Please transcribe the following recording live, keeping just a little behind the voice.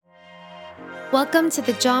Welcome to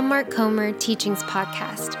the John Mark Comer Teachings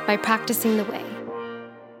Podcast by Practicing the Way.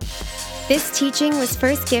 This teaching was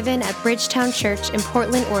first given at Bridgetown Church in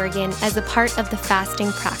Portland, Oregon as a part of the fasting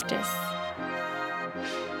practice.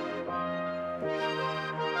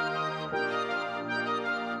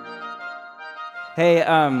 Hey,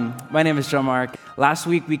 my name is John Mark. Last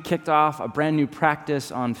week we kicked off a brand new practice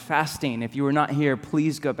on fasting. If you were not here,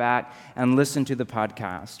 please go back and listen to the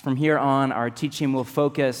podcast. From here on, our teaching will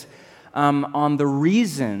focus on the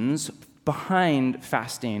reasons behind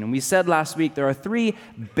fasting. And we said last week there are three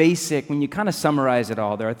basic, when you kind of summarize it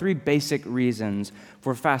all, there are three basic reasons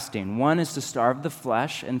for fasting. One is to starve the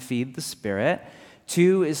flesh and feed the spirit.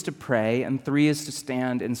 Two is to pray, and three is to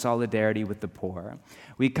stand in solidarity with the poor.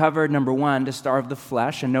 We covered number one, to starve the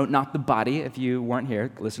flesh, and note not the body. If you weren't here,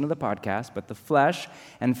 listen to the podcast, but the flesh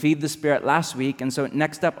and feed the spirit last week. And so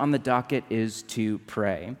next up on the docket is to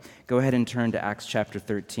pray. Go ahead and turn to Acts chapter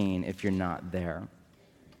 13 if you're not there.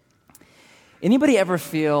 Anybody ever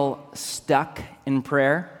feel stuck in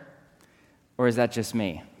prayer? Or is that just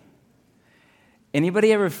me?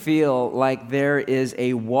 Anybody ever feel like there is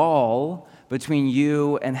a wall between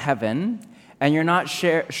you and heaven, and you're not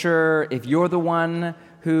sure if you're the one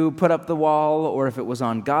who put up the wall or if it was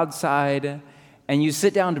on God's side, and you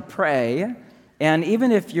sit down to pray, and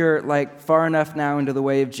even if you're like far enough now into the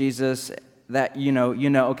way of Jesus that you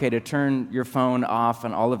know, okay, to turn your phone off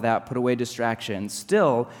and all of that, put away distractions,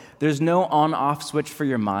 still, there's no on-off switch for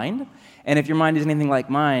your mind. And if your mind is anything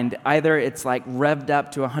like mine, either it's like revved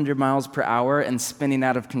up to 100 miles per hour and spinning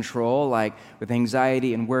out of control, like with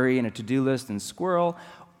anxiety and worry and a to-do list and squirrel,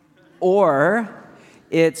 or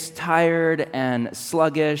it's tired and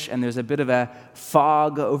sluggish and there's a bit of a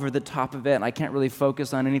fog over the top of it and I can't really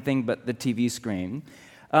focus on anything but the TV screen.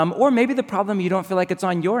 Or maybe the problem, you don't feel like it's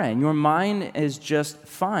on your end. Your mind is just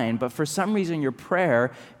fine, but for some reason your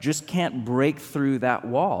prayer just can't break through that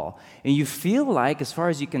wall. And you feel like, as far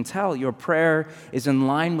as you can tell, your prayer is in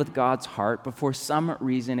line with God's heart, but for some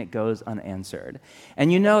reason it goes unanswered.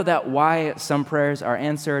 And you know that why some prayers are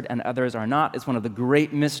answered and others are not is one of the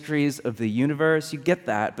great mysteries of the universe. You get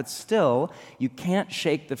that, but still, you can't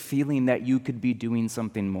shake the feeling that you could be doing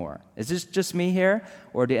something more. Is this just me here,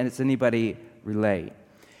 or does anybody relate?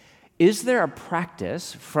 Is there a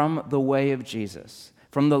practice from the way of Jesus,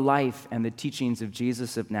 from the life and the teachings of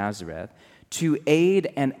Jesus of Nazareth, to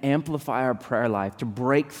aid and amplify our prayer life, to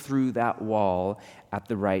break through that wall at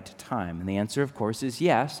the right time? And the answer, of course, is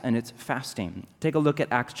yes, and it's fasting. Take a look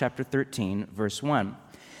at Acts chapter 13, verse 1.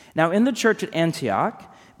 Now, in the church at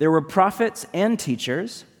Antioch, there were prophets and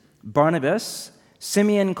teachers, Barnabas,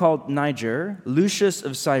 Simeon called Niger, Lucius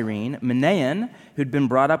of Cyrene, Manaen, who'd been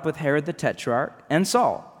brought up with Herod the Tetrarch, and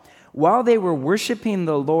Saul. While they were worshiping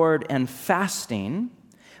the Lord and fasting,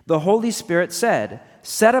 the Holy Spirit said,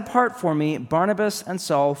 "Set apart for me Barnabas and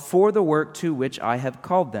Saul for the work to which I have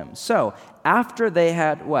called them." So, after they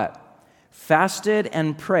had what? Fasted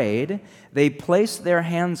and prayed, they placed their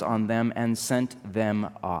hands on them and sent them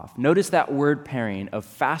off. Notice that word pairing of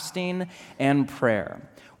fasting and prayer.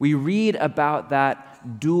 We read about that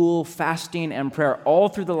dual fasting and prayer all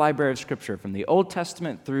through the library of Scripture, from the Old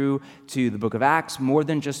Testament through to the book of Acts, more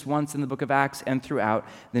than just once in the book of Acts, and throughout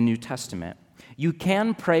the New Testament. You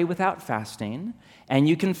can pray without fasting, and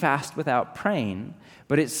you can fast without praying,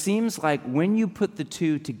 but it seems like when you put the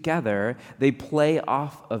two together, they play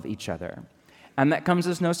off of each other. And that comes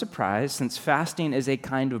as no surprise, since fasting is a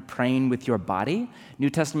kind of praying with your body. New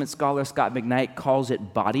Testament scholar Scott McKnight calls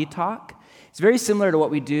it body talk. It's very similar to what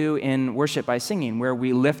we do in worship by singing, where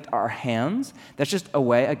we lift our hands. That's just a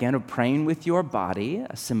way, again, of praying with your body,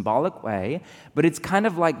 a symbolic way, but it's kind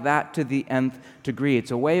of like that to the nth degree.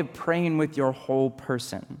 It's a way of praying with your whole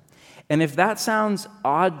person. And if that sounds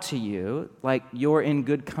odd to you, like you're in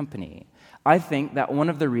good company, I think that one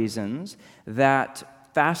of the reasons that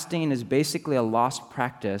fasting is basically a lost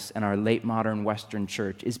practice in our late modern Western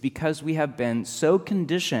church is because we have been so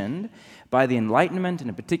conditioned by the Enlightenment, and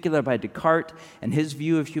in particular by Descartes, and his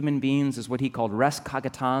view of human beings is what he called res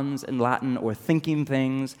cogitans in Latin, or thinking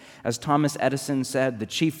things. As Thomas Edison said, the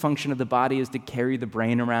chief function of the body is to carry the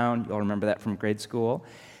brain around. You all remember that from grade school?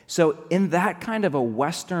 So in that kind of a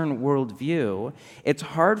Western worldview, it's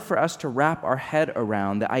hard for us to wrap our head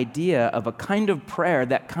around the idea of a kind of prayer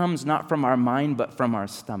that comes not from our mind, but from our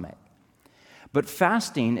stomach. But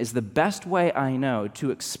fasting is the best way I know to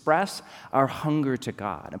express our hunger to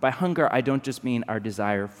God. And by hunger, I don't just mean our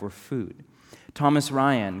desire for food. Thomas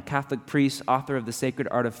Ryan, Catholic priest, author of The Sacred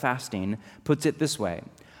Art of Fasting, puts it this way: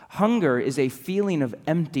 hunger is a feeling of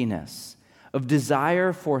emptiness, of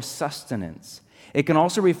desire for sustenance, It can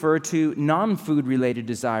also refer to non-food related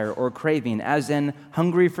desire or craving, as in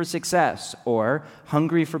hungry for success or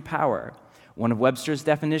hungry for power. One of Webster's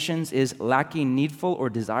definitions is lacking needful or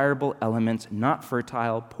desirable elements, not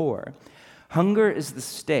fertile, poor. Hunger is the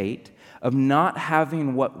state of not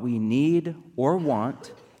having what we need or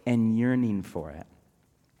want and yearning for it.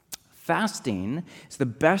 Fasting is the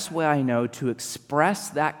best way I know to express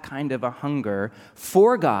that kind of a hunger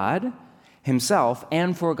for God Himself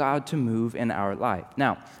and for God to move in our life.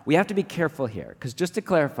 Now, we have to be careful here, because just to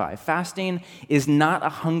clarify, fasting is not a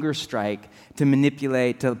hunger strike to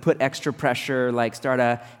manipulate, to put extra pressure, like start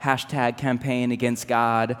a hashtag campaign against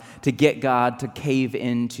God, to get God to cave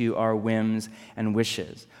into our whims and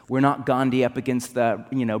wishes. We're not Gandhi up against the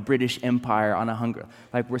British Empire on a hunger.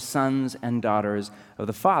 Like, we're sons and daughters of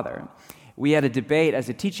the Father. We had a debate as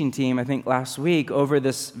a teaching team, I think last week, over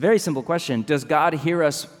this very simple question: does God hear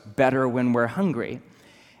us better when we're hungry?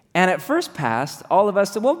 And at first pass, all of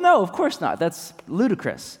us said, well, no, of course not. That's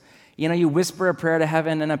ludicrous. You whisper a prayer to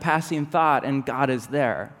heaven in a passing thought, and God is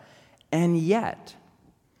there. And yet,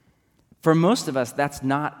 for most of us, that's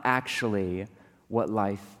not actually what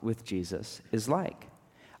life with Jesus is like.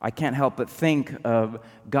 I can't help but think of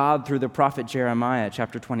God through the prophet Jeremiah,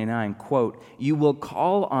 chapter 29, quote, "You will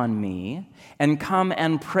call on me and come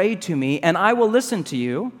and pray to me, and I will listen to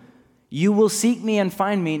you. You will seek me and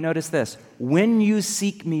find me," notice this, "when you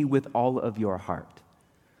seek me with all of your heart."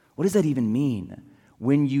 What does that even mean?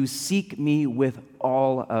 When you seek me with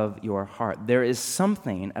all of your heart. There is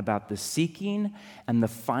something about the seeking and the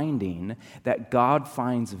finding that God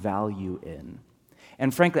finds value in.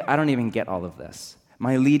 And frankly, I don't even get all of this.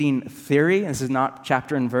 My leading theory, this is not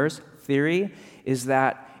chapter and verse theory, is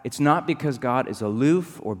that it's not because God is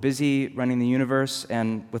aloof or busy running the universe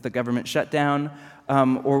and with the government shutdown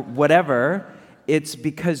or whatever. It's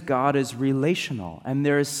because God is relational. And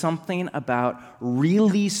there is something about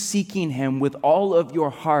really seeking Him with all of your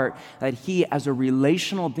heart that He, as a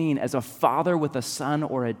relational being, as a father with a son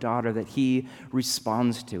or a daughter, that He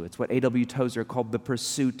responds to. It's what A.W. Tozer called the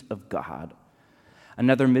pursuit of God.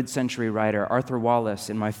 Another mid-century writer, Arthur Wallace,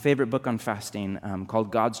 in my favorite book on fasting called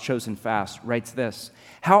God's Chosen Fast, writes this: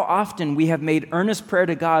 "How often we have made earnest prayer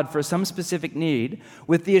to God for some specific need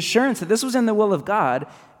with the assurance that this was in the will of God,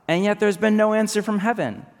 and yet there's been no answer from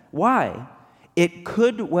heaven. Why? It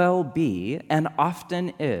could well be, and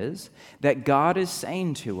often is, that God is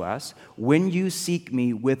saying to us, 'When you seek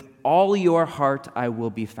me with all your heart, I will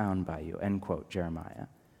be found by you,'" end quote, Jeremiah.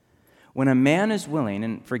 When a man is willing,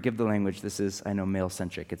 and forgive the language, this is, I know,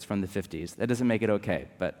 male-centric, it's from the 50s. That doesn't make it okay,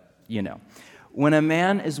 but When a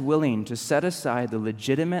man is willing to set aside the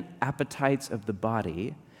legitimate appetites of the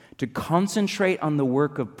body to concentrate on the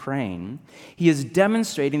work of praying, he is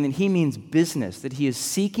demonstrating that he means business, that he is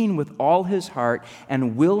seeking with all his heart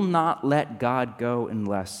and will not let God go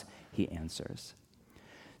unless he answers.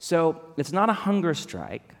 So it's not a hunger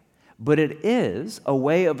strike, but it is a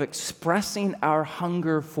way of expressing our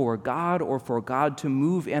hunger for God or for God to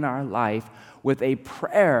move in our life with a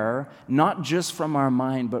prayer, not just from our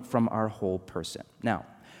mind, but from our whole person. Now,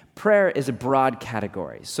 prayer is a broad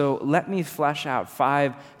category, so let me flesh out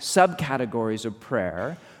 5 subcategories of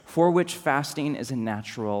prayer for which fasting is a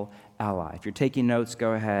natural ally. If you're taking notes,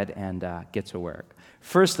 go ahead and get to work.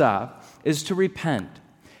 First off is to repent.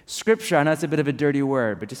 Scripture, I know it's a bit of a dirty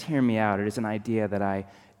word, but just hear me out. It is an idea that I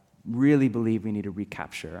really believe we need to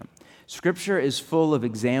recapture. Scripture is full of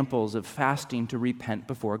examples of fasting to repent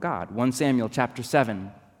before God. 1 Samuel chapter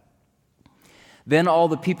 7. "Then all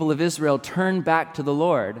the people of Israel turned back to the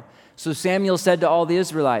Lord. So Samuel said to all the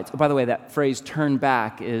Israelites," oh, by the way, that phrase turn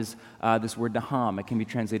back is this word naham. It can be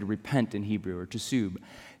translated repent in Hebrew, or tesub.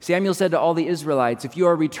 "Samuel said to all the Israelites, 'If you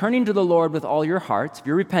are returning to the Lord with all your hearts, if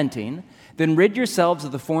you're repenting, then rid yourselves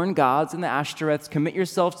of the foreign gods and the Ashtoreths, commit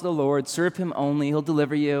yourselves to the Lord, serve Him only, He'll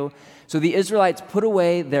deliver you.' So the Israelites put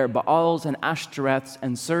away their Baals and Ashtoreths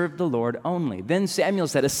and served the Lord only. Then Samuel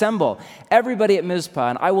said, 'Assemble, everybody at Mizpah,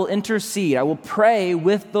 and I will intercede, I will pray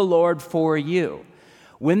with the Lord for you.'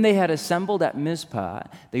 When they had assembled at Mizpah,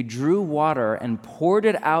 they drew water and poured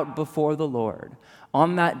it out before the Lord.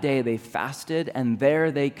 On that day they fasted, and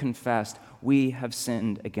there they confessed, 'We have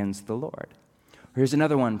sinned against the Lord.'" Here's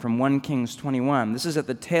another one from 1 Kings 21. This is at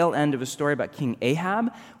the tail end of a story about King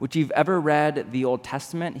Ahab, which, if you've ever read the Old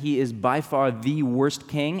Testament, he is by far the worst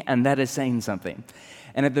king, and that is saying something.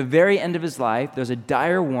 And at the very end of his life, there's a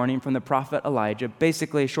dire warning from the prophet Elijah,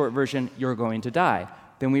 basically a short version, "You're going to die."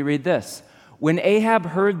 Then we read this: "When Ahab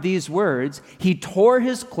heard these words, he tore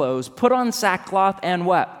his clothes, put on sackcloth, and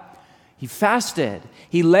wept. He fasted.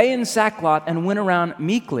 He lay in sackcloth and went around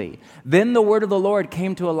meekly. Then the word of the Lord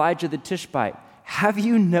came to Elijah the Tishbite. have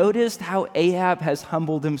you noticed how Ahab has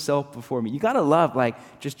humbled himself before me? You got to love,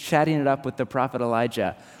 just chatting it up with the prophet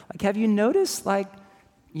Elijah. Have you noticed,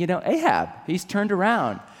 Ahab, he's turned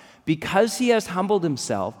around. Because he has humbled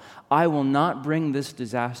himself, I will not bring this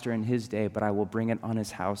disaster in his day, but I will bring it on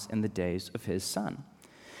his house in the days of his son.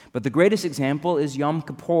 But the greatest example is Yom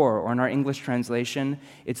Kippur, or in our English translation,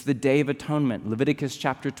 it's the Day of Atonement, Leviticus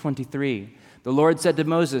chapter 23. The Lord said to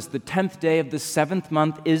Moses, the 10th day of the 7th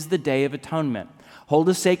month is the Day of Atonement. Hold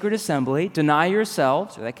a sacred assembly, deny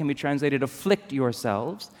yourselves, or that can be translated afflict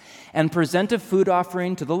yourselves, and present a food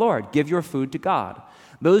offering to the Lord. Give your food to God.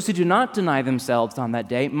 Those who do not deny themselves on that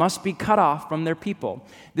day must be cut off from their people.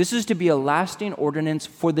 This is to be a lasting ordinance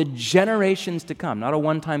for the generations to come, not a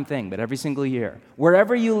one-time thing, but every single year.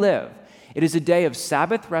 Wherever you live, it is a day of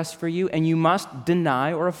Sabbath rest for you, and you must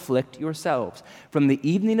deny or afflict yourselves. From the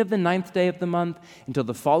evening of the 9th day of the month until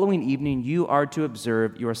the following evening, you are to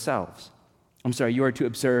observe your Sabbath.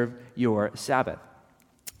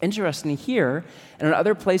 Interestingly, here and in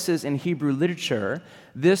other places in Hebrew literature,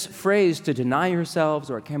 this phrase to deny yourselves,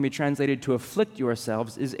 or it can be translated to afflict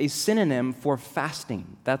yourselves, is a synonym for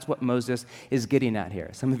fasting. That's what Moses is getting at here.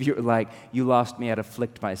 Some of you are like, you lost me at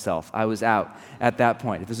afflict myself. I was out at that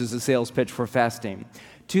point. This is a sales pitch for fasting.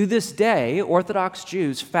 To this day, Orthodox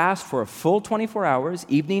Jews fast for a full 24 hours,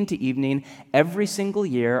 evening to evening, every single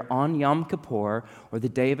year on Yom Kippur, or the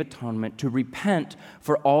Day of Atonement, to repent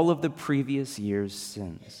for all of the previous year's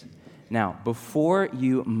sins. Now, before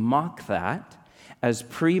you mock that as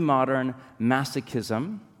pre-modern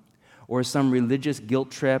masochism, or some religious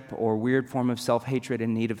guilt trip or weird form of self-hatred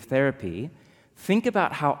in need of therapy, think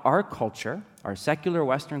about how our culture, our secular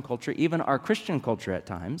Western culture, even our Christian culture at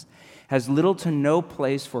times, has little to no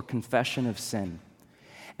place for confession of sin.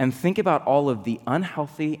 And think about all of the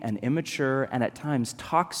unhealthy and immature and at times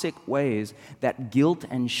toxic ways that guilt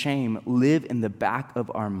and shame live in the back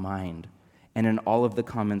of our mind and in all of the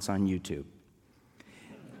comments on YouTube.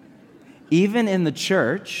 Even in the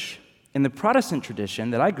church, in the Protestant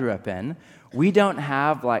tradition that I grew up in, we don't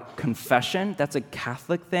have confession. That's a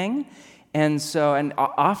Catholic thing. And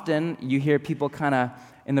often you hear people kind of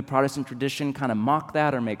in the Protestant tradition kind of mock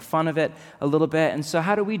that or make fun of it a little bit. And so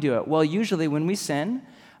how do we do it? Well, usually when we sin,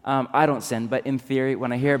 I don't sin, but in theory,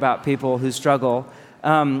 when I hear about people who struggle,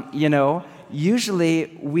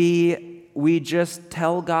 usually we just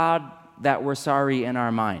tell God that we're sorry in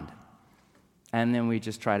our mind. And then we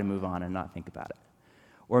just try to move on and not think about it.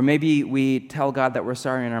 Or maybe we tell God that we're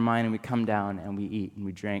sorry in our mind and we come down and we eat and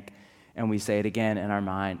we drink and we say it again in our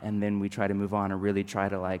mind, and then we try to move on and really try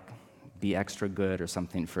to be extra good or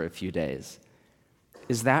something for a few days.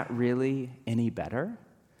 Is that really any better?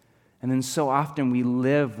 And then so often we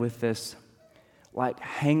live with this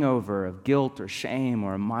hangover of guilt or shame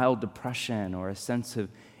or a mild depression or a sense of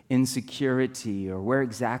insecurity or where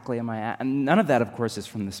exactly am I at? And none of that, of course, is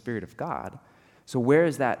from the Spirit of God. So where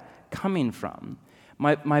is that coming from?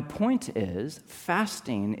 My point is,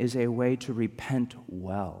 fasting is a way to repent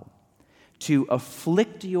well, to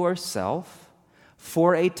afflict yourself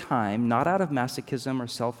for a time, not out of masochism or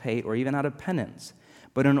self-hate or even out of penance,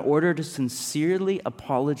 but in order to sincerely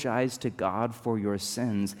apologize to God for your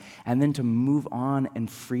sins and then to move on in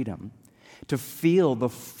freedom, to feel the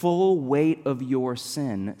full weight of your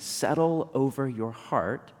sin settle over your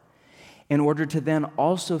heart, in order to then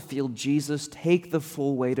also feel Jesus take the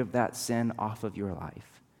full weight of that sin off of your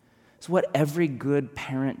life. It's what every good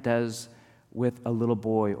parent does with a little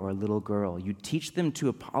boy or a little girl. You teach them to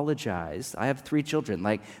apologize. I have 3 children.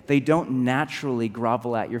 They don't naturally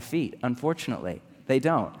grovel at your feet, unfortunately. They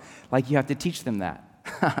don't. You have to teach them that,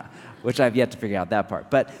 which I've yet to figure out that part.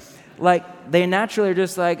 But, they naturally are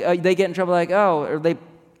just they get in trouble or they,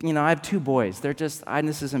 I have 2 boys. They're just,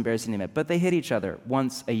 this is embarrassing to admit, but they hit each other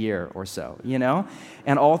once a year or so,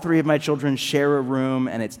 And all 3 of my children share a room,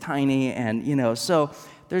 and it's tiny, and, so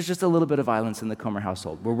there's just a little bit of violence in the Comer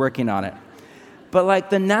household. We're working on it. But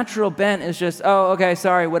the natural bent is just, oh, okay,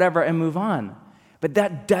 sorry, whatever, and move on. But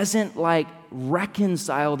that doesn't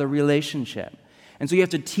reconcile the relationship. And so you have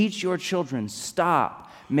to teach your children,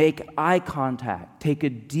 stop, make eye contact, take a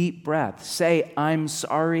deep breath, say, I'm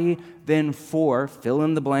sorry, then for, fill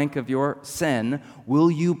in the blank of your sin,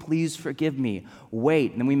 will you please forgive me?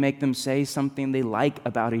 Wait, and then we make them say something they like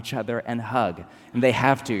about each other and hug. And they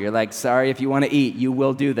have to. You're sorry, if you want to eat, you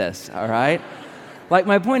will do this, all right?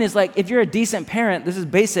 My point is, if you're a decent parent, this is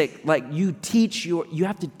basic, you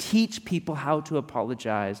have to teach people how to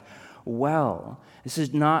apologize well. This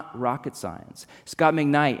is not rocket science. Scott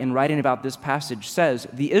McKnight, in writing about this passage, says,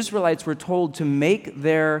 the Israelites were told to make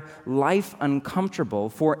their life uncomfortable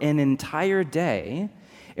for an entire day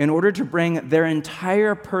in order to bring their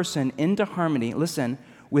entire person into harmony, listen,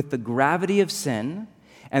 with the gravity of sin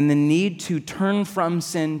and the need to turn from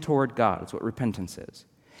sin toward God. That's what repentance is.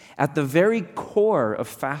 At the very core of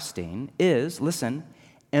fasting is, listen,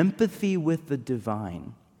 empathy with the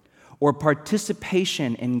divine, or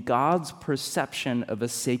participation in God's perception of a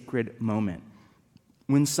sacred moment.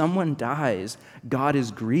 When someone dies, God is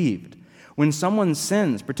grieved. When someone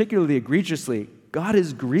sins, particularly egregiously, God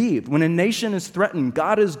is grieved. When a nation is threatened,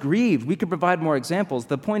 God is grieved. We could provide more examples.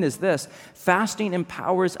 The point is this: fasting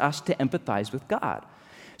empowers us to empathize with God.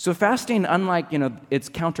 So fasting, unlike, its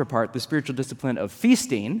counterpart, the spiritual discipline of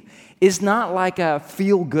feasting, is not like a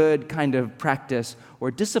feel-good kind of practice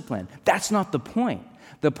or discipline. That's not the point.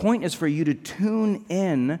 The point is for you to tune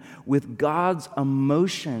in with God's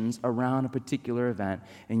emotions around a particular event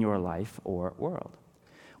in your life or world.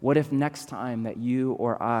 What if next time that you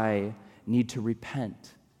or I need to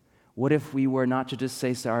repent? What if we were not to just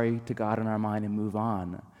say sorry to God in our mind and move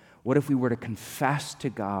on? What if we were to confess to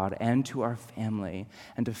God and to our family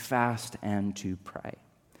and to fast and to pray?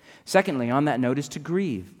 Secondly, on that note, is to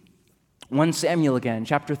grieve. 1 Samuel again,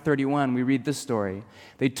 chapter 31, we read this story.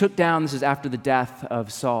 They took down, this is after the death of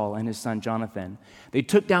Saul and his son Jonathan. They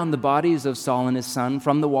took down the bodies of Saul and his son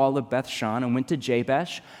from the wall of Beth-shan and went to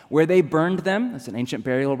Jabesh, where they burned them. That's an ancient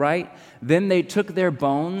burial rite. Then they took their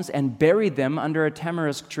bones and buried them under a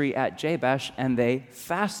tamarisk tree at Jabesh, and they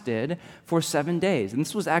fasted for 7 days. And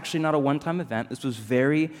this was actually not a one-time event. This was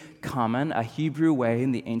very common, a Hebrew way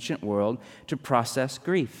in the ancient world to process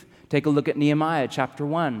grief. Take a look at Nehemiah chapter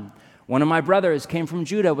 1. One of my brothers came from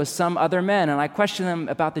Judah with some other men, and I questioned them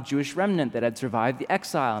about the Jewish remnant that had survived the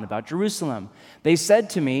exile and about Jerusalem. They said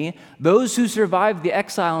to me, "Those who survived the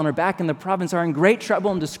exile and are back in the province are in great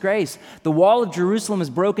trouble and disgrace. The wall of Jerusalem is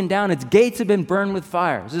broken down. Its gates have been burned with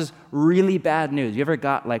fire." This is really bad news. You ever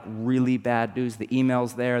got really bad news? The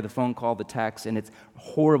email's there, the phone call, the text, and it's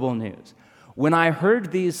horrible news. When I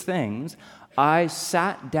heard these things, I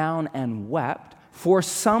sat down and wept. For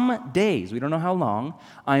some days, we don't know how long,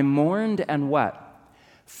 I mourned and wept,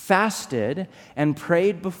 fasted, and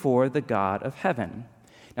prayed before the God of heaven.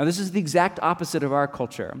 Now, this is the exact opposite of our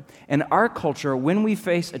culture. In our culture, when we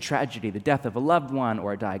face a tragedy, the death of a loved one,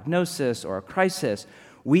 or a diagnosis, or a crisis,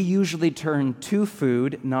 we usually turn to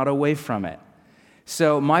food, not away from it.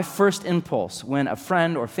 So my first impulse when a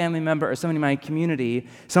friend or family member or somebody in my community,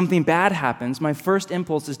 something bad happens, my first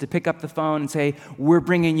impulse is to pick up the phone and say, "We're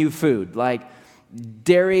bringing you food." Like,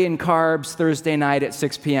 dairy and carbs Thursday night at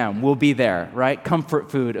 6 p.m. We'll be there, right?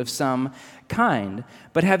 Comfort food of some kind.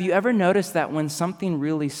 But have you ever noticed that when something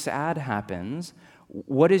really sad happens,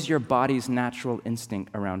 what is your body's natural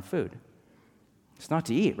instinct around food? It's not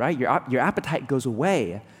to eat, right? Your appetite goes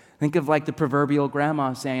away. Think of the proverbial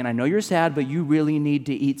grandma saying, "I know you're sad, but you really need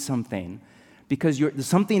to eat something." Because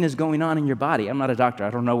something is going on in your body. I'm not a doctor, I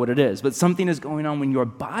don't know what it is, but something is going on when your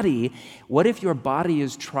body, what if your body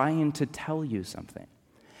is trying to tell you something?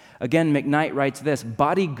 Again, McKnight writes this: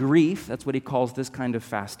 body grief, that's what he calls this kind of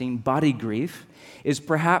fasting, body grief is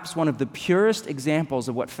perhaps one of the purest examples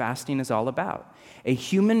of what fasting is all about. A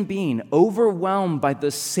human being overwhelmed by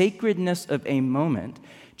the sacredness of a moment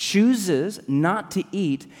chooses not to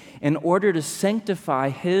eat in order to sanctify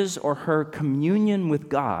his or her communion with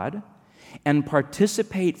God and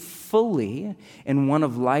participate fully in one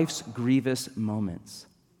of life's grievous moments.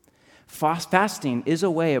 Fasting is a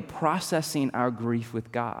way of processing our grief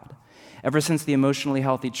with God. Ever since the Emotionally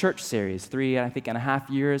Healthy Church series, 3.5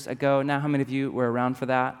 years ago now, how many of you were around for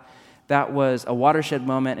that? That was a watershed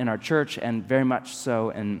moment in our church, and very much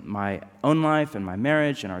so in my own life and my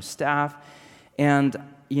marriage and our staff. And,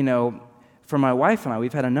 for my wife and I,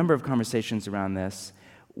 we've had a number of conversations around this.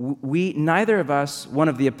 Neither of us, one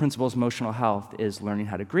of the principles of emotional health is learning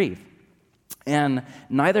how to grieve. And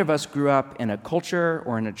neither of us grew up in a culture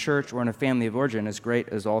or in a church or in a family of origin, as great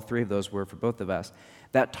as all three of those were for both of us,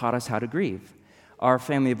 that taught us how to grieve. Our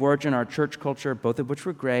family of origin, our church culture, both of which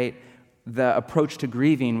were great, the approach to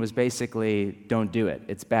grieving was basically, don't do it.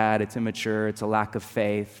 It's bad, it's immature, it's a lack of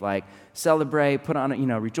faith. Celebrate, put on,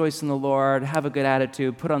 rejoice in the Lord, have a good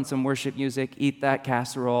attitude, put on some worship music, eat that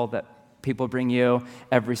casserole that people bring you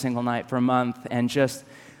every single night for a month, and just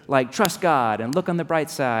trust God and look on the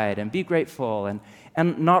bright side and be grateful.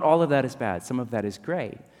 And not all of that is bad. Some of that is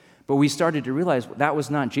great. But we started to realize that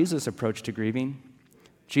was not Jesus' approach to grieving.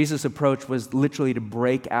 Jesus' approach was literally to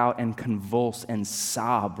break out and convulse and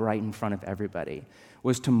sob right in front of everybody,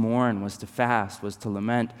 was to mourn, was to fast, was to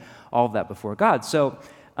lament, all of that before God. So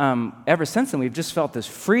ever since then, we've just felt this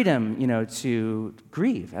freedom, to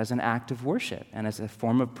grieve as an act of worship and as a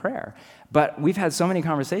form of prayer. But we've had so many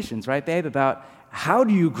conversations, right, babe, about how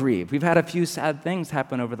do you grieve? We've had a few sad things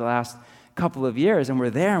happen over the last couple of years, and we're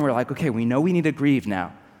there, and we're like, okay, we know we need to grieve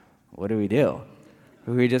now. What do? Do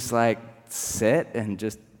we just sit and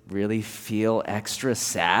just really feel extra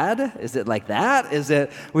sad? Is it like that?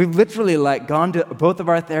 We've literally gone to both of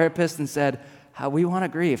our therapists and said, how we want to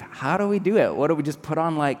grieve. How do we do it? What do we just put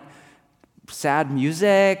on sad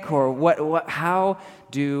music or what? How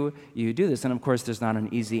do you do this? And of course, there's not an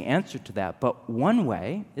easy answer to that, but one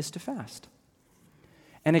way is to fast.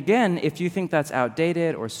 And again, if you think that's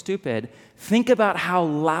outdated or stupid, think about how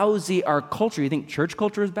lousy our culture. You think church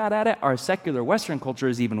culture is bad at it? Our secular Western culture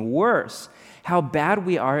is even worse. How bad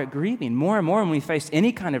we are at grieving. More and more when we face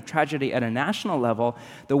any kind of tragedy at a national level,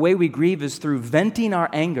 the way we grieve is through venting our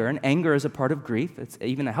anger, and anger is a part of grief. It's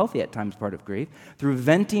even a healthy at times part of grief, through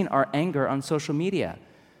venting our anger on social media.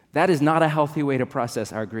 That is not a healthy way to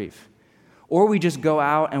process our grief. Or we just go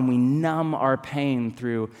out and we numb our pain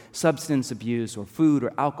through substance abuse or food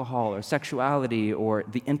or alcohol or sexuality or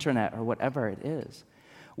the internet or whatever it is.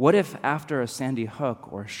 What if after a Sandy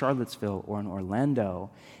Hook or Charlottesville or an Orlando,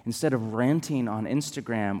 instead of ranting on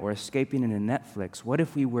Instagram or escaping into Netflix, what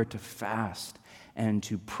if we were to fast and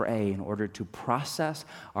to pray in order to process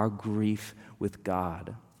our grief with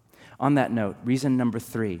God? On that note, reason number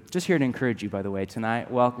 3, just here to encourage you, by the way,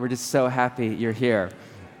 tonight. Well, we're just so happy you're here.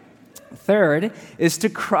 Third is to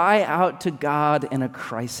cry out to God in a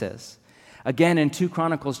crisis. Again, in 2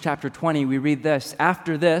 Chronicles chapter 20, we read this.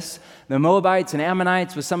 After this, the Moabites and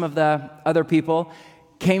Ammonites, with some of the other people,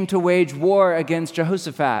 came to wage war against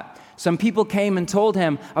Jehoshaphat. Some people came and told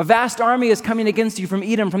him, a vast army is coming against you from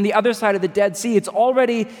Edom, from the other side of the Dead Sea. It's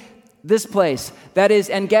already this place, that is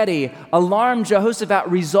En-Gedi. Alarmed Jehoshaphat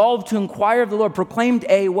resolved to inquire of the Lord, proclaimed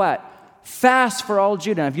a what? Fast for all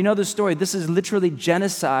Judah. If you know the story, this is literally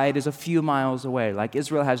genocide is a few miles away.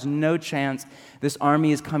 Israel has no chance. This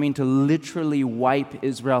army is coming to literally wipe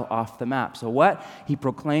Israel off the map. So what? He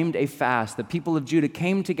proclaimed a fast. The people of Judah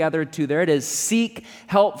came together to, there it is, seek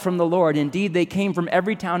help from the Lord. Indeed, they came from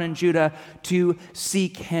every town in Judah to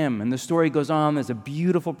seek him. And the story goes on. There's a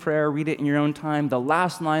beautiful prayer. Read it in your own time. The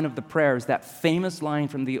last line of the prayer is that famous line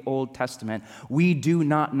from the Old Testament. We do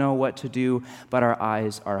not know what to do, but our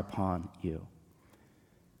eyes are upon you.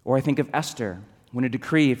 Or I think of Esther, when a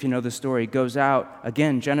decree, if you know the story, goes out,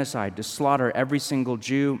 again, genocide, to slaughter every single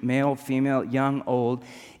Jew, male, female, young, old.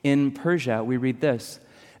 In Persia, we read this.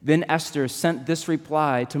 Then Esther sent this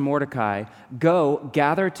reply to Mordecai, go,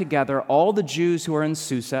 gather together all the Jews who are in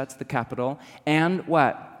Susa, it's the capital, and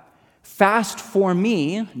what? Fast for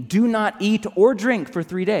me, do not eat or drink for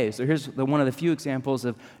 3 days. So here's one of the few examples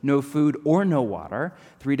of no food or no water.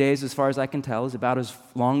 3 days, as far as I can tell, is about as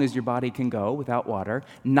long as your body can go without water.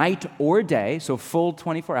 Night or day, so full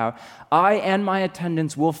 24 hours. I and my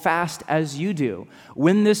attendants will fast as you do.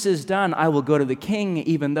 When this is done, I will go to the king,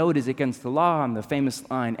 even though it is against the law, on the famous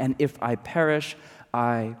line, and if I perish,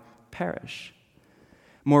 I perish.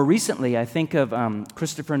 More recently, I think of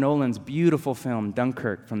Christopher Nolan's beautiful film,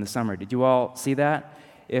 Dunkirk, from the summer. Did you all see that?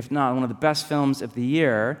 If not, one of the best films of the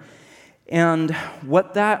year. And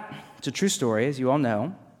it's a true story, as you all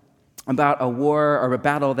know, about a war or a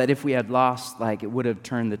battle that if we had lost, it would have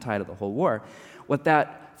turned the tide of the whole war. What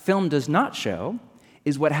that film does not show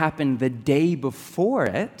is what happened the day before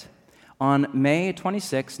it, on May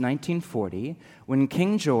 26, 1940, when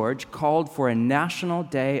King George called for a national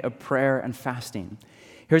day of prayer and fasting.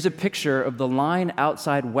 Here's a picture of the line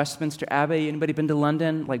outside Westminster Abbey. Anybody been to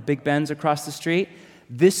London, Big Ben's across the street?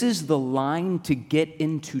 This is the line to get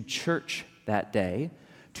into church that day,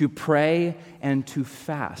 to pray and to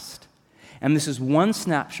fast. And this is one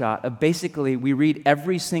snapshot of basically, we read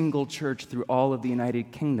every single church through all of the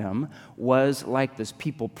United Kingdom was like this,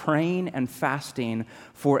 people praying and fasting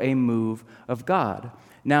for a move of God.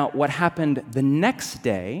 Now, what happened the next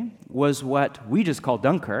day was what we just call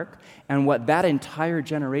Dunkirk, and what that entire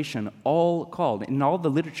generation all called, in all the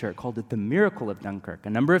literature, called it the miracle of Dunkirk. A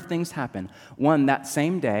number of things happened. One, that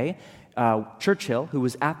same day, Churchill, who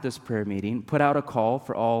was at this prayer meeting, put out a call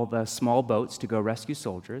for all the small boats to go rescue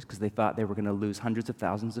soldiers because they thought they were going to lose hundreds of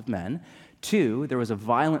thousands of men. 2, there was a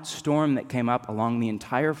violent storm that came up along the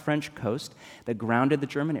entire French coast that grounded the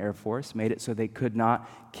German Air Force, made it so they could not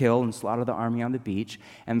kill and slaughter the army on the beach.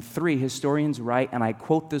 And 3, historians write, and I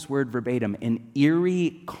quote this word verbatim, an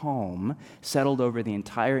eerie calm settled over the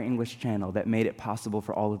entire English Channel that made it possible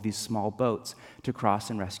for all of these small boats to cross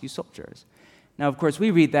and rescue soldiers. Now, of course, we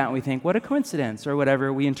read that and we think, what a coincidence, or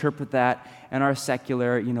whatever. We interpret that in our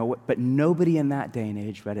secular, but nobody in that day and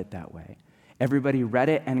age read it that way. Everybody read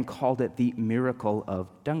it and called it the miracle of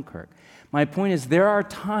Dunkirk. My point is, there are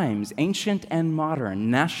times, ancient and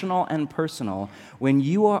modern, national and personal, when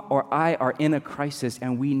you or I are in a crisis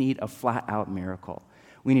and we need a flat-out miracle.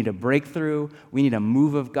 We need a breakthrough. We need a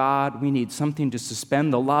move of God. We need something to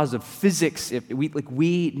suspend the laws of physics.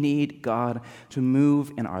 We need God to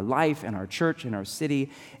move in our life, in our church, in our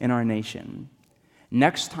city, in our nation.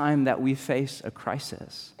 Next time that we face a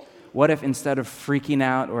crisis, what if instead of freaking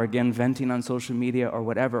out or again venting on social media or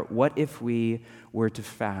whatever, what if we were to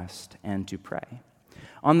fast and to pray?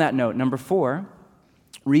 On that note,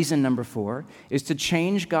 reason number four is to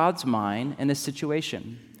change God's mind in a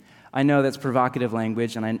situation. I know that's provocative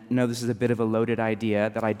language, and I know this is a bit of a loaded idea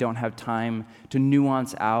that I don't have time to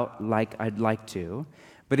nuance out like I'd like to.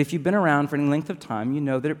 But if you've been around for any length of time, you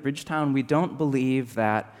know that at Bridgetown we don't believe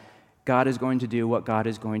that God is going to do what God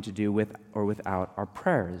is going to do with or without our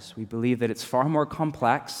prayers. We believe that it's far more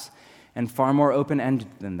complex and far more open-ended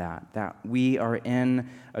than that we are in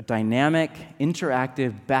a dynamic,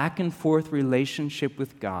 interactive, back-and-forth relationship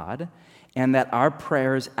with God, and that our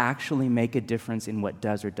prayers actually make a difference in what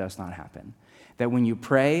does or does not happen. That when you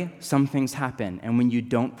pray, some things happen, and when you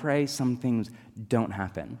don't pray, some things don't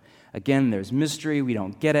happen. Again, there's mystery, we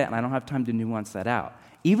don't get it, and I don't have time to nuance that out.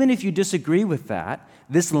 Even if you disagree with that,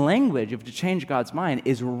 this language of to change God's mind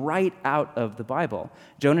is right out of the Bible.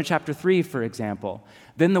 Jonah chapter 3, for example.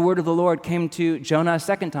 Then the word of the Lord came to Jonah a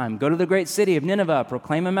second time. Go to the great city of Nineveh,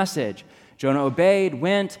 proclaim a message. Jonah obeyed,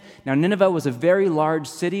 went. Now Nineveh was a very large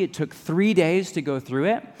city. It took 3 days to go through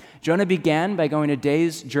it. Jonah began by going a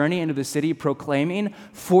day's journey into the city, proclaiming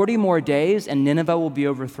 40 more days and Nineveh will be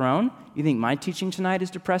overthrown. You think my teaching tonight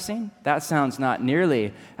is depressing? That sounds not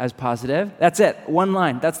nearly as positive. That's it, one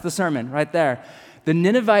line. That's the sermon right there. The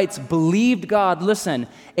Ninevites believed God. Listen,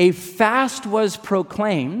 a fast was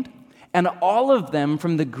proclaimed, and all of them,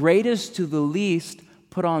 from the greatest to the least,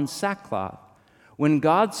 put on sackcloth. When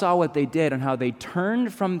God saw what they did and how they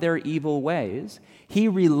turned from their evil ways, he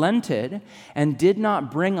relented and did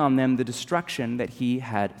not bring on them the destruction that he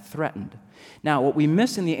had threatened. Now, what we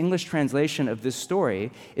miss in the English translation of this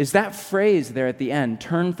story is that phrase there at the end,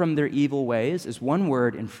 turn from their evil ways, is one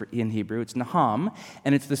word in Hebrew. It's naham,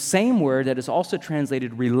 and it's the same word that is also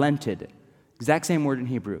translated relented. Exact same word in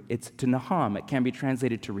Hebrew. It's to naham. It can be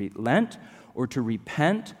translated to relent or to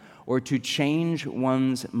repent or to change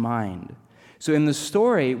one's mind. So in the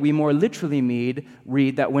story, we more literally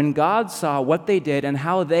read that when God saw what they did and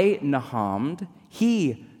how they nahamed,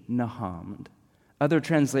 he nahamed. Other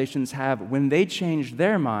translations have, when they changed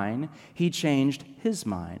their mind, he changed his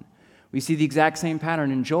mind. We see the exact same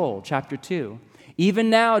pattern in Joel chapter 2.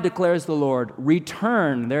 Even now, declares the Lord,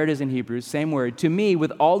 return, there it is in Hebrew, same word, to me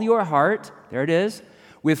with all your heart, there it is,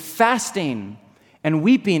 with fasting and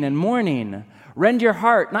weeping and mourning. Rend your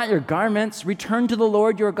heart, not your garments. Return to the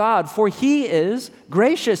Lord your God, for he is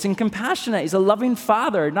gracious and compassionate. He's a loving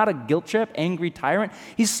father, not a guilt trip, angry tyrant.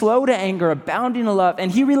 He's slow to anger, abounding in love, and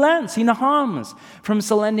he relents, he nahams from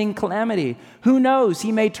sending calamity. Who knows,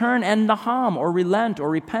 he may turn and naham, or relent, or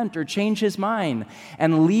repent, or change his mind,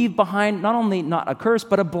 and leave behind not only not a curse,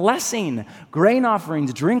 but a blessing. Grain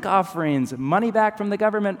offerings, drink offerings, money back from the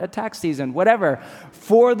government at tax season, whatever,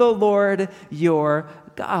 for the Lord your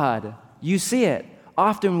God. You see it.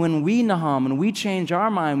 Often when we naham, when we change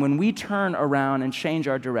our mind, when we turn around and change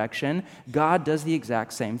our direction, God does the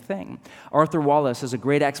exact same thing. Arthur Wallace has a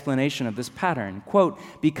great explanation of this pattern. Quote,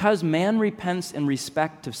 because man repents in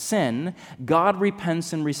respect to sin, God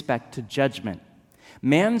repents in respect to judgment.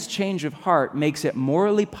 Man's change of heart makes it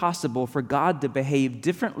morally possible for God to behave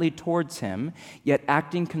differently towards him, yet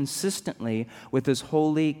acting consistently with his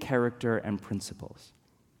holy character and principles.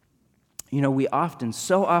 You know, we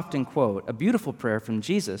so often quote a beautiful prayer from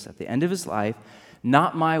Jesus at the end of his life,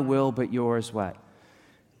 not my will, but yours, what?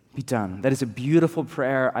 Be done. That is a beautiful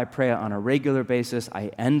prayer. I pray it on a regular basis.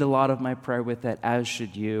 I end a lot of my prayer with it, as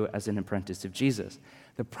should you as an apprentice of Jesus.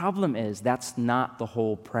 The problem is that's not the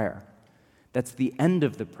whole prayer. That's the end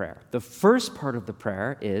of the prayer. The first part of the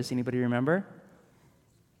prayer is, anybody remember?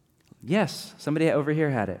 Yes, somebody over here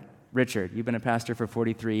had it. Richard, you've been a pastor for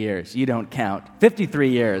 43 years. You don't count. 53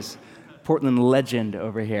 years. Portland legend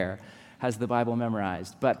over here has the Bible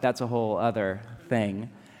memorized, but that's a whole other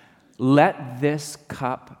thing. Let this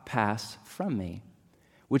cup pass from me,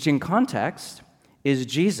 which in context is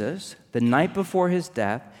Jesus, the night before his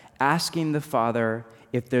death, asking the Father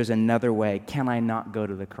if there's another way. Can I not go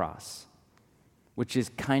to the cross? Which is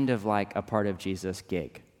kind of like a part of Jesus'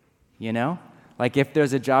 gig, you know? Like if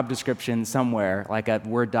there's a job description somewhere, like a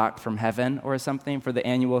Word doc from heaven or something for the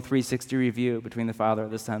annual 360 review between the Father,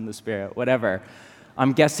 the Son, the Spirit, whatever,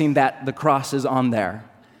 I'm guessing that the cross is on there.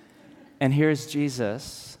 And here's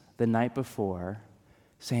Jesus the night before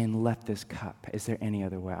saying, let this cup, is there any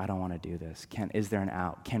other way? I don't want to do this. Is there an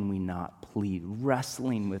out? Can we not plead?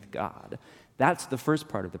 Wrestling with God. That's the first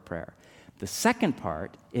part of the prayer. The second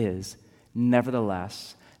part is,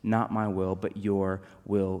 nevertheless, not my will, but your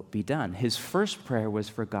will be done. His first prayer was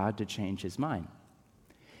for God to change his mind.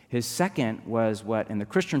 His second was what in the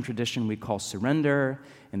Christian tradition we call surrender,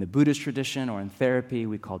 in the Buddhist tradition or in therapy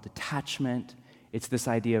we call detachment. It's this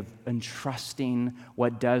idea of entrusting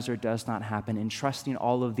what does or does not happen, entrusting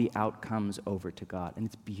all of the outcomes over to God. And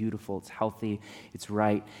it's beautiful, it's healthy, it's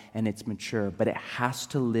right, and it's mature. But it has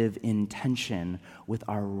to live in tension with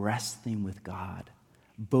our wrestling with God.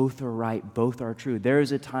 Both are right, both are true. There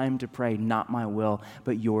is a time to pray, not my will,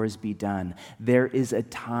 but yours be done. There is a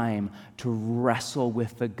time to wrestle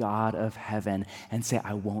with the God of heaven and say,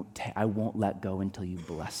 I won't let go until you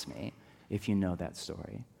bless me, if you know that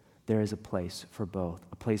story. There is a place for both,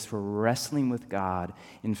 a place for wrestling with God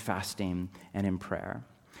in fasting and in prayer.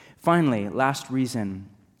 Finally, last reason,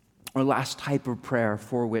 or last type of prayer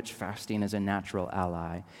for which fasting is a natural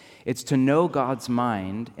ally, it's to know God's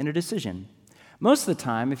mind in a decision. Most of the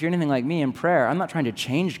time, if you're anything like me in prayer, I'm not trying to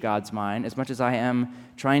change God's mind as much as I am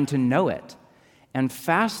trying to know it. And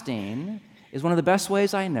fasting is one of the best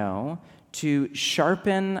ways I know to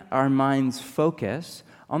sharpen our mind's focus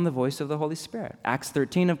on the voice of the Holy Spirit. Acts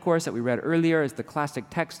 13, of course, that we read earlier is the classic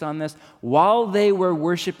text on this. While they were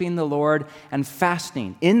worshiping the Lord and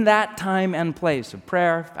fasting, in that time and place of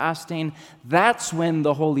prayer, fasting, that's when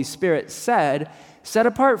the Holy Spirit said, set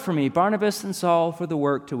apart for me Barnabas and Saul for the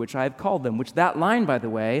work to which I have called them, which that line, by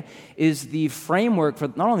the way, is the framework for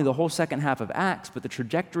not only the whole second half of Acts, but the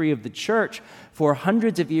trajectory of the church for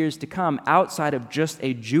hundreds of years to come outside of just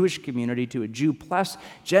a Jewish community to a Jew plus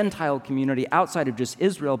Gentile community outside of just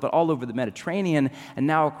Israel, but all over the Mediterranean and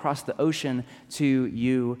now across the ocean to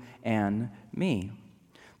you and me.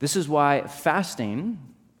 This is why fasting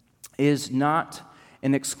is not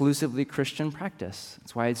an exclusively Christian practice.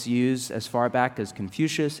 That's why it's used as far back as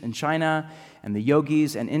Confucius in China and the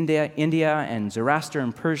yogis in India and Zoroaster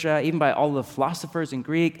in Persia, even by all the philosophers in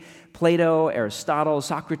Greek, Plato, Aristotle,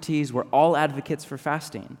 Socrates were all advocates for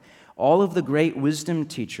fasting. All of the great wisdom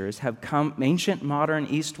teachers have come, ancient, modern,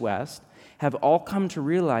 East, West, have all come to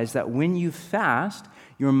realize that when you fast,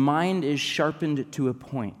 your mind is sharpened to a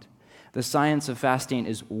point. The science of fasting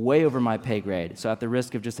is way over my pay grade, so at the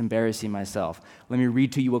risk of just embarrassing myself, let me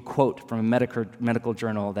read to you a quote from a medical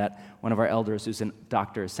journal that one of our elders, who's a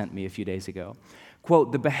doctor, sent me a few days ago.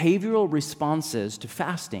 Quote, the behavioral responses to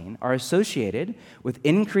fasting are associated with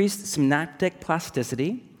increased synaptic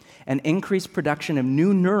plasticity and increased production of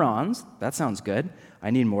new neurons, that sounds good,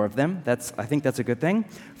 I need more of them, I think that's a good thing,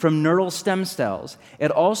 from neural stem cells.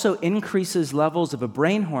 It also increases levels of a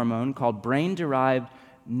brain hormone called brain-derived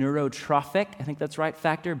neurotrophic, I think that's right,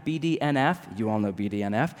 factor, BDNF, you all know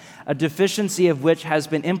BDNF, a deficiency of which has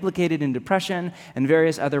been implicated in depression and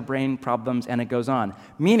various other brain problems, and it goes on.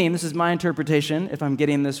 Meaning, this is my interpretation, if I'm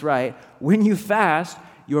getting this right, when you fast,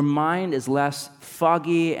 your mind is less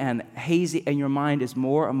foggy and hazy, and your mind is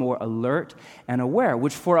more and more alert and aware,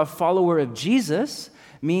 which for a follower of Jesus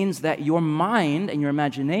means that your mind and your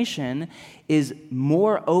imagination is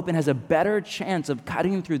more open, has a better chance of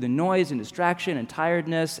cutting through the noise and distraction and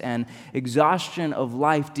tiredness and exhaustion of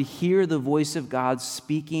life to hear the voice of God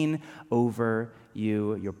speaking over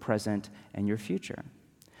you, your present and your future.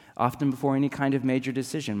 Often before any kind of major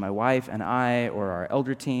decision, my wife and I, or our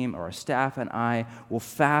elder team, or our staff and I will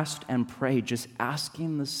fast and pray, just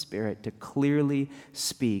asking the Spirit to clearly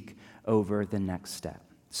speak over the next step.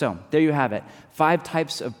 So, there you have it. 5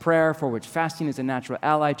 types of prayer for which fasting is a natural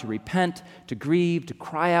ally: to repent, to grieve, to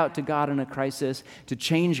cry out to God in a crisis, to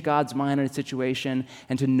change God's mind in a situation,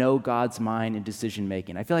 and to know God's mind in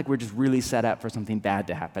decision-making. I feel like we're just really set up for something bad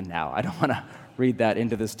to happen now. I don't want to read that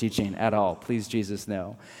into this teaching at all. Please, Jesus,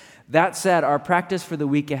 no. That said, our practice for the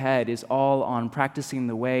week ahead is all on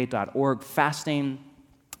practicingtheway.org, fasting.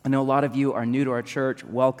 I know a lot of you are new to our church.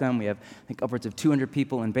 Welcome. We have, I think, upwards of 200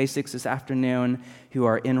 people in Basics this afternoon who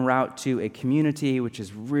are en route to a community, which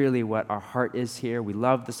is really what our heart is here. We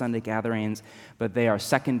love the Sunday gatherings, but they are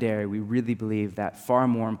secondary. We really believe that far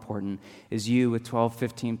more important is you with 12,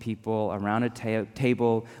 15 people around a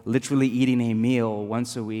table, literally eating a meal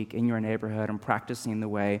once a week in your neighborhood and practicing the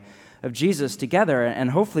way of Jesus together. And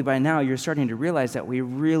hopefully by now you're starting to realize that we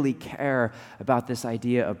really care about this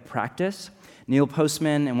idea of practice. Neil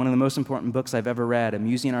Postman, in one of the most important books I've ever read,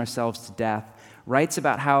 Amusing Ourselves to Death, writes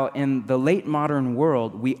about how in the late modern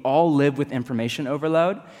world, we all live with information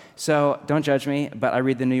overload. So don't judge me, but I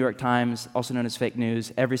read the New York Times, also known as fake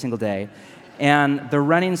news, every single day. And the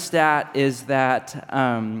running stat is that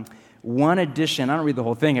one edition, I don't read the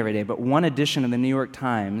whole thing every day, but one edition of the New York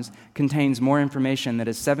Times contains more information than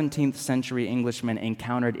a 17th century Englishman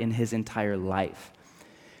encountered in his entire life.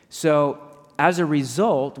 So as a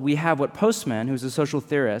result, we have what Postman, who's a social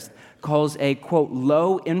theorist, calls a, quote,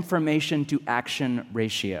 low information to action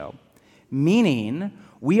ratio, meaning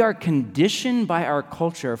we are conditioned by our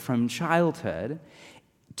culture from childhood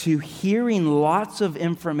to hearing lots of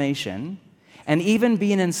information and even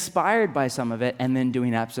being inspired by some of it and then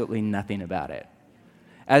doing absolutely nothing about it.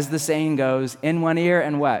 As the saying goes, in one ear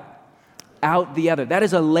and what? Out the other. That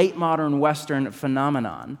is a late modern Western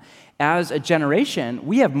phenomenon. As a generation,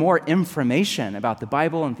 we have more information about the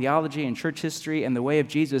Bible and theology and church history and the way of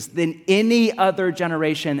Jesus than any other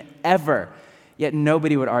generation ever. Yet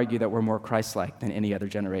nobody would argue that we're more Christ-like than any other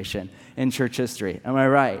generation in church history. Am I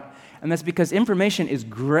right? And that's because information is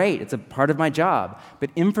great. It's a part of my job. But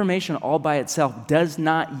information all by itself does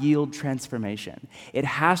not yield transformation. It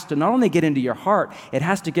has to not only get into your heart, it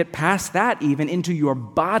has to get past that even into your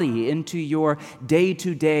body, into your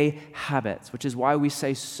day-to-day habits, which is why we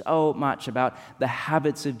say so much about the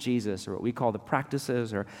habits of Jesus, or what we call the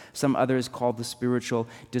practices, or some others call the spiritual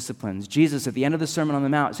disciplines. Jesus, at the end of the Sermon on the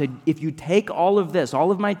Mount, said, if you take all of this, all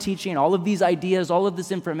of my teaching, all of these ideas, all of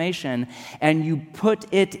this information, and you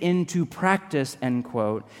put it into practice, end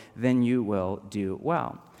quote, then you will do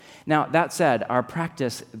well. Now, that said, our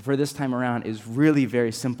practice for this time around is really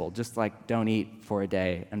very simple, just like don't eat for a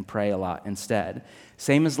day and pray a lot instead.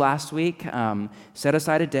 Same as last week, set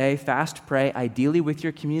aside a day, fast, pray, ideally with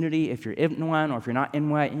your community. If you're in one, or if you're not in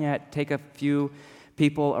one yet, take a few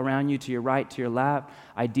people around you to your right, to your left.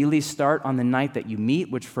 Ideally start on the night that you meet,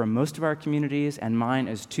 which for most of our communities and mine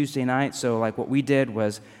is Tuesday night. So like what we did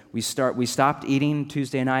was we stopped eating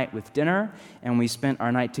Tuesday night with dinner, and we spent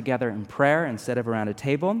our night together in prayer instead of around a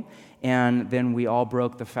table. And then we all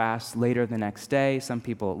broke the fast later the next day. Some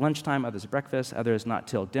people at lunchtime, others at breakfast, others not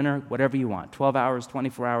till dinner, whatever you want. 12 hours,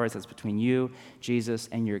 24 hours, that's between you, Jesus,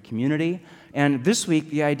 and your community. And this week,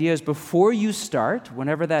 the idea is before you start,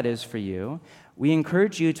 whenever that is for you, we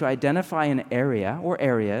encourage you to identify an area or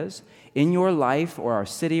areas in your life or our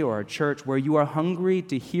city or our church where you are hungry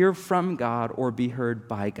to hear from God or be heard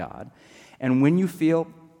by God. And when you feel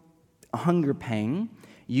a hunger pang,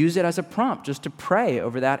 use it as a prompt just to pray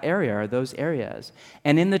over that area or those areas.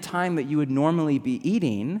 And in the time that you would normally be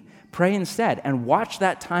eating, pray instead and watch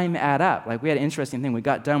that time add up. Like we had an interesting thing. We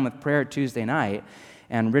got done with prayer Tuesday night,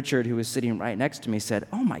 and Richard, who was sitting right next to me, said,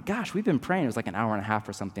 oh my gosh, we've been praying. It was like an hour and a half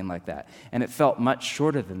or something like that. And it felt much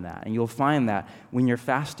shorter than that. And you'll find that when you're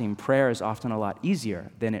fasting, prayer is often a lot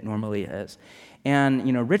easier than it normally is.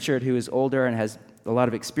 And, Richard, who is older and has a lot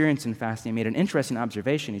of experience in fasting, made an interesting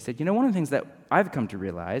observation. He said, one of the things that I've come to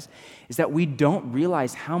realize is that we don't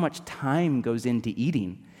realize how much time goes into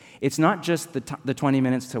eating. It's not just the 20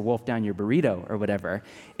 minutes to wolf down your burrito or whatever.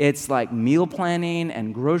 It's like meal planning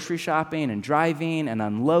and grocery shopping and driving and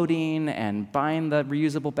unloading and buying the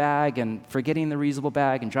reusable bag and forgetting the reusable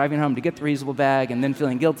bag and driving home to get the reusable bag and then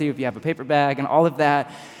feeling guilty if you have a paper bag and all of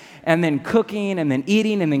that. And then cooking, and then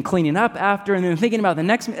eating, and then cleaning up after, and then thinking about the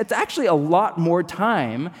next meal. It's actually a lot more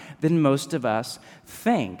time than most of us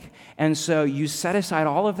think. And so you set aside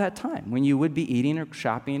all of that time when you would be eating or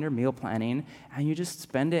shopping or meal planning, and you just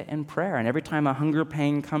spend it in prayer. And every time a hunger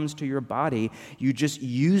pain comes to your body, you just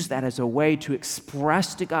use that as a way to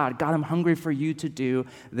express to God, God, I'm hungry for you to do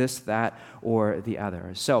this, that, or the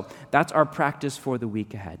other. So that's our practice for the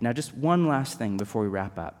week ahead. Now, just one last thing before we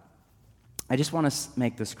wrap up. I just want to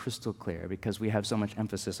make this crystal clear because we have so much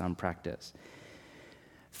emphasis on practice.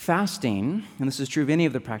 Fasting, and this is true of any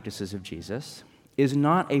of the practices of Jesus, is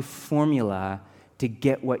not a formula to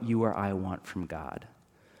get what you or I want from God.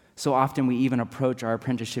 So often we even approach our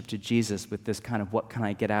apprenticeship to Jesus with this kind of what can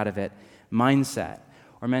I get out of it mindset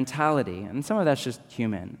or mentality, and some of that's just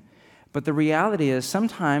human. But the reality is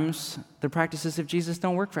sometimes the practices of Jesus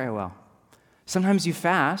don't work very well. Sometimes you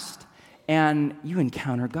fast, and you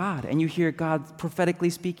encounter God, and you hear God prophetically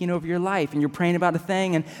speaking over your life, and you're praying about a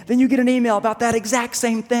thing, and then you get an email about that exact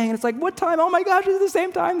same thing, and it's like, what time? Oh my gosh, it's the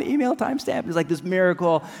same time, the email timestamp. It's like this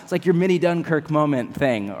miracle. It's like your mini Dunkirk moment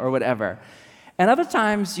thing or whatever. And other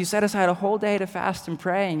times, you set aside a whole day to fast and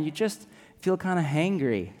pray, and you just feel kind of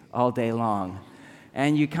hangry all day long,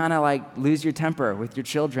 and you kind of like lose your temper with your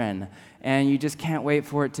children, and you just can't wait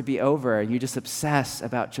for it to be over, and you just obsess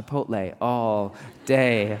about Chipotle all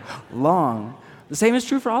day long. The same is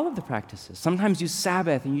true for all of the practices. Sometimes you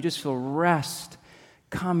Sabbath, and you just feel rest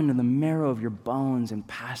come into the marrow of your bones and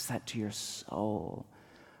pass that to your soul.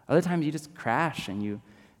 Other times you just crash, and you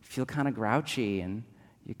feel kind of grouchy, and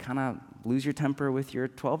You kind of lose your temper with your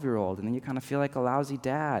 12-year-old, and then you kind of feel like a lousy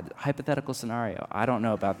dad. Hypothetical scenario. I don't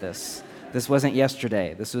know about this. This wasn't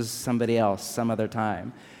yesterday. This was somebody else, some other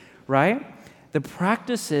time, right? The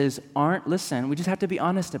practices aren't, listen, we just have to be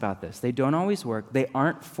honest about this. They don't always work. They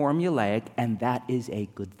aren't formulaic, and that is a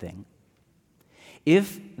good thing.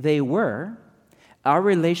 If they were, our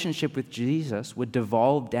relationship with Jesus would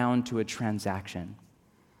devolve down to a transaction.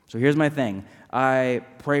 So here's my thing. I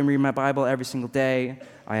pray and read my Bible every single day.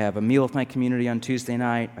 I have a meal with my community on Tuesday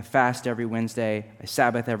night. I fast every Wednesday. I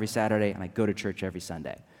Sabbath every Saturday, and I go to church every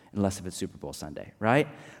Sunday, unless if it's Super Bowl Sunday, right?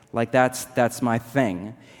 Like that's my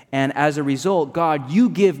thing. And as a result, God, you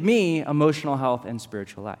give me emotional health and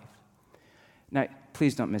spiritual life. Now,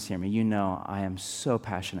 please don't mishear me. You know I am so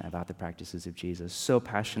passionate about the practices of Jesus, so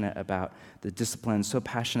passionate about the disciplines, so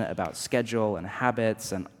passionate about schedule and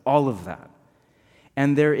habits and all of that.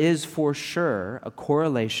 And there is for sure a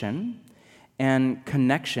correlation and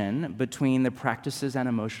connection between the practices and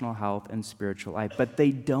emotional health and spiritual life. But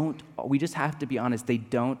we just have to be honest, they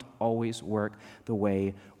don't always work the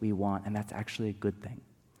way we want, and that's actually a good thing.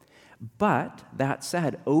 But that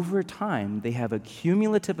said, over time, they have a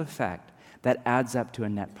cumulative effect that adds up to a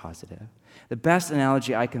net positive. The best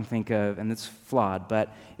analogy I can think of, and it's flawed,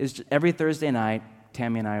 but is every Thursday night,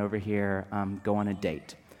 Tammy and I over here go on a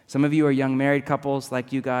date. Some of you are young married couples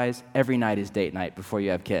like you guys. Every night is date night before you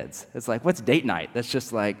have kids. It's like, what's date night? That's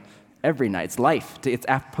just like every night. It's life. It's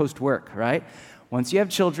post-work, right? Once you have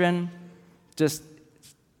children, just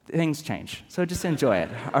things change. So just enjoy it,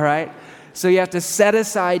 all right? So you have to set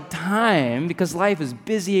aside time because life is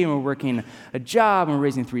busy and we're working a job and we're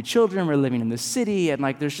raising 3 children, we're living in the city, and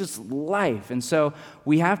like there's just life. And so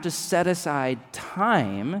we have to set aside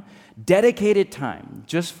time, dedicated time,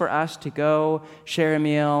 just for us to go share a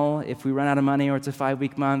meal. If we run out of money or it's a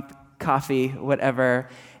 5-week month, coffee, whatever,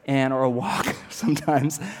 or a walk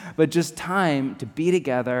sometimes, but just time to be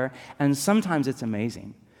together. And sometimes it's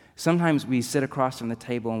amazing. Sometimes we sit across from the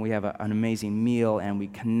table and we have an amazing meal and we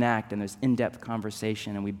connect and there's in-depth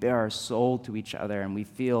conversation and we bare our soul to each other and we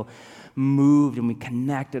feel moved and we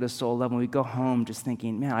connect at a soul level. And we go home just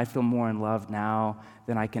thinking, man, I feel more in love now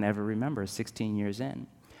than I can ever remember 16 years in.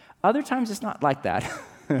 Other times it's not like that.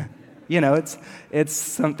 It's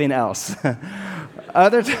something else.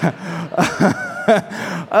 Other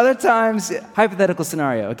times, hypothetical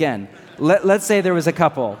scenario, again, let's say there was a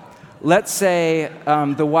couple. Let's say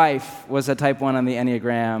the wife was a type 1 on the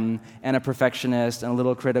Enneagram and a perfectionist and a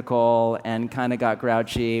little critical and kind of got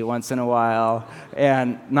grouchy once in a while.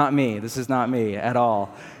 And not me. This is not me at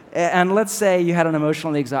all. And let's say you had an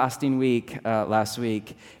emotionally exhausting week last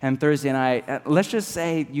week, and Thursday night, let's just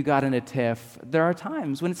say you got in a tiff. There are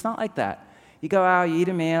times when it's not like that. You go out, you eat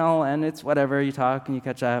a meal, and it's whatever. You talk and you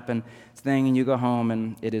catch up and and you go home,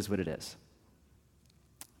 and it is what it is.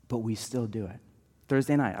 But we still do it.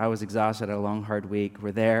 Thursday night, I was exhausted, had a long, hard week.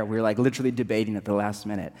 We're like literally debating at the last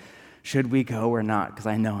minute. Should we go or not? Because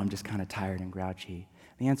I know I'm just kind of tired and grouchy.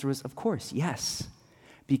 The answer was, of course, yes.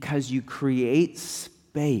 Because you create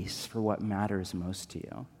space for what matters most to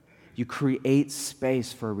you. You create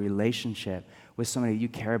space for a relationship with somebody you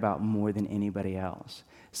care about more than anybody else.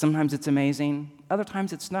 Sometimes it's amazing, other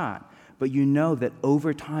times it's not. But you know that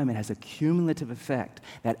over time it has a cumulative effect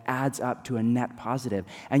that adds up to a net positive.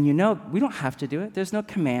 And you know, we don't have to do it. There's no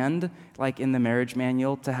command, like in the marriage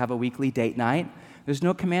manual, to have a weekly date night. There's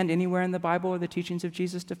no command anywhere in the Bible or the teachings of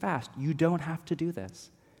Jesus to fast. You don't have to do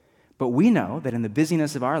this. But we know that in the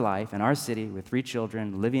busyness of our life, in our city, with 3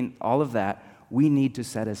 children, living all of that, we need to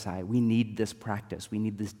set aside. We need this practice. We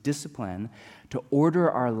need this discipline to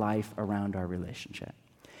order our life around our relationship.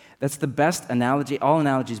 That's the best analogy. All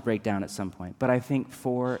analogies break down at some point. But I think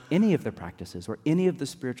for any of the practices or any of the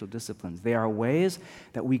spiritual disciplines, they are ways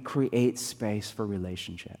that we create space for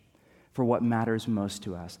relationship, for what matters most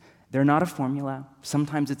to us. They're not a formula.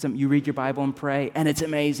 Sometimes you read your Bible and pray, and it's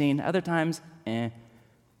amazing. Other times,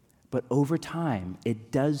 But over time,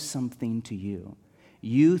 it does something to you.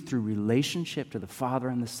 You, through relationship to the Father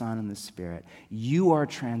and the Son and the Spirit, you are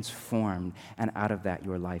transformed, and out of that,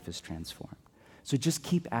 your life is transformed. So just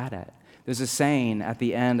keep at it. There's a saying at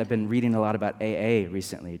the end, I've been reading a lot about AA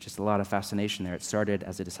recently, just a lot of fascination there. It started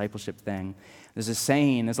as a discipleship thing. There's a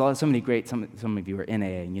saying, some of you are in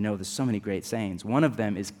AA, and you know there's so many great sayings. One of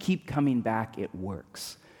them is, keep coming back, it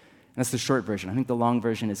works. And that's the short version. I think the long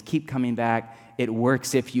version is, keep coming back, it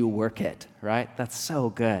works if you work it, right? That's so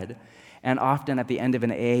good. And often at the end of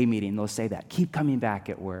an AA meeting, they'll say that, keep coming back,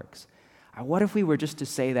 it works. What if we were just to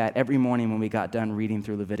say that every morning when we got done reading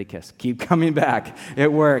through Leviticus? Keep coming back.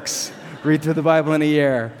 It works. Read through the Bible in a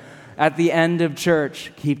year. At the end of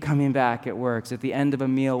church, keep coming back. It works. At the end of a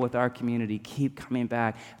meal with our community, keep coming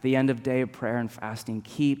back. At the end of day of prayer and fasting,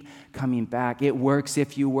 keep coming back. It works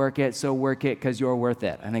if you work it, so work it because you're worth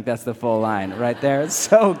it. I think that's the full line right there. It's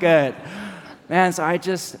so good. Man, so I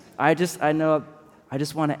just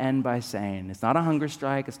want to end by saying it's not a hunger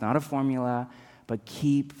strike, it's not a formula, but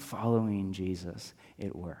keep following Jesus.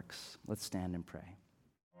 It works. Let's stand and pray.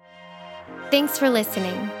 Thanks for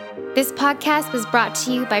listening. This podcast was brought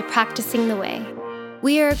to you by Practicing the Way.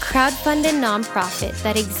 We are a crowdfunded nonprofit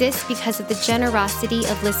that exists because of the generosity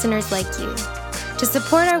of listeners like you. To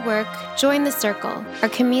support our work, join The Circle, our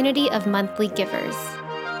community of monthly givers.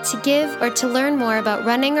 To give or to learn more about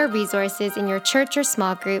running our resources in your church or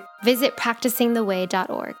small group, visit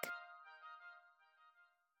practicingtheway.org.